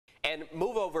And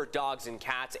move over dogs and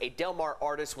cats. A Del Mar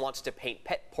artist wants to paint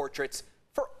pet portraits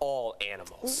for all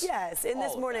animals. Yes, in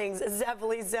this morning's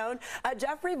zevely-zone,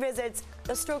 Jeffrey visits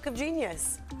a stroke of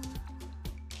genius.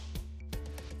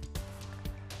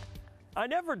 I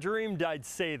never dreamed I'd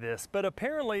say this, but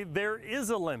apparently there is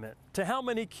a limit to how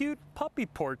many cute puppy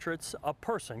portraits a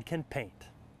person can paint.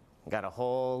 Got a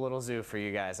whole little zoo for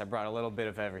you guys. I brought a little bit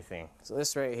of everything. So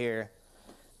this right here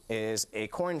is a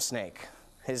corn snake.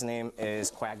 His name is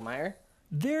Quagmire.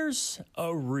 There's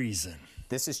a reason.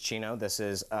 This is Chino. This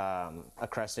is a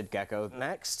crested gecko.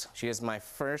 Next, she is my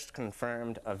first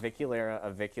confirmed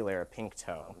aviculera pink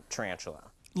toe tarantula.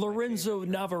 Lorenzo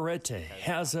Navarrete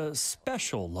has a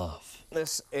special love.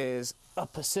 This is a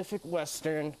Pacific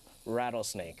Western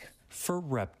rattlesnake. For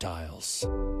reptiles.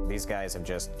 These guys have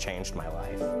just changed my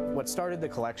life. What started the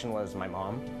collection was my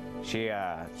mom. She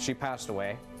passed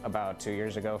away about 2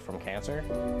 years ago from cancer,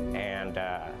 and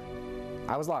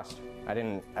I was lost. I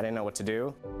didn't know what to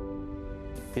do.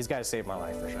 These guys saved my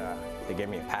life for sure. They gave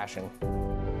me a passion.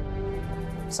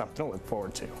 Something to look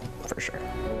forward to, for sure.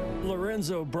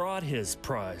 Lorenzo brought his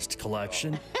prized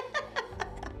collection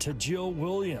to Jill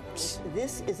Williams.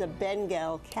 This is a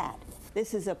Bengal cat.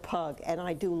 This is a pug, and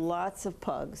I do lots of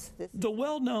pugs. The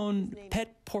well-known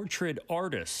pet portrait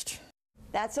artist.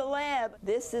 That's a lab.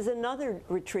 This is another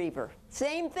retriever.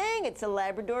 Same thing, it's a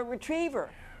Labrador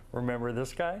retriever. Remember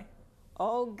this guy?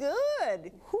 Oh,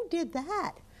 good. Who did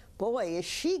that? Boy, is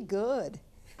she good.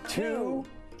 2,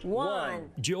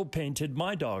 1. Jill painted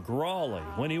my dog, Raleigh,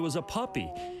 when he was a puppy,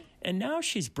 and now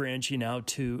she's branching out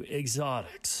to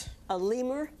exotics. A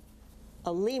lemur.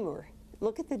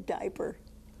 Look at the diaper.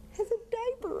 It has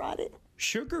a diaper on it.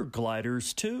 Sugar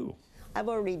gliders, too. I've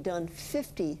already done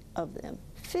 50 of them,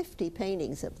 50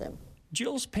 paintings of them.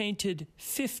 Jill's painted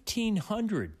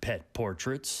 1,500 pet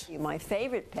portraits. My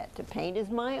favorite pet to paint is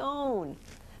my own,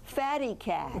 Fatty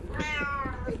Cat.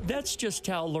 That's just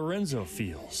how Lorenzo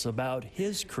feels about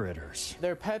his critters.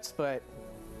 They're pets, but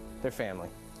they're family.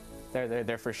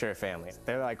 They're for sure family.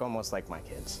 They're like almost like my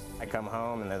kids. I come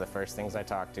home and they're the first things I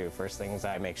talk to, first things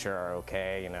I make sure are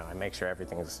okay, I make sure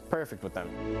everything's perfect with them.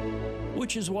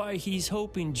 Which is why he's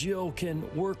hoping Jill can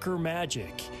work her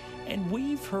magic and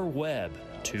weave her web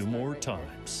 2 more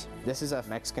times. This is a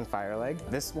Mexican fireleg.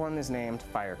 This one is named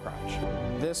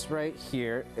Firecrotch. This right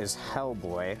here is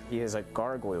Hellboy. He is a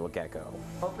gargoyle gecko.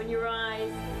 Open your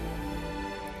eyes.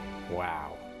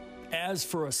 Wow. As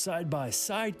for a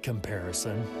side-by-side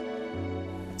comparison,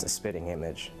 it's a spitting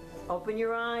image. Open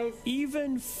your eyes.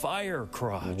 Even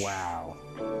Firecrotch. Wow.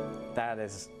 That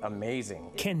is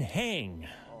amazing. Can hang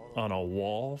on a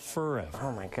wall forever.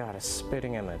 Oh my God, a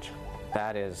spitting image.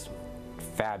 That is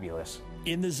fabulous.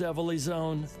 In the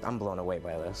zevely-zone, I'm blown away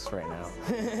by this right now.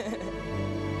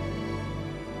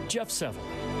 Jeff Zevely,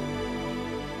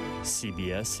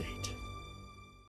 CBS 8.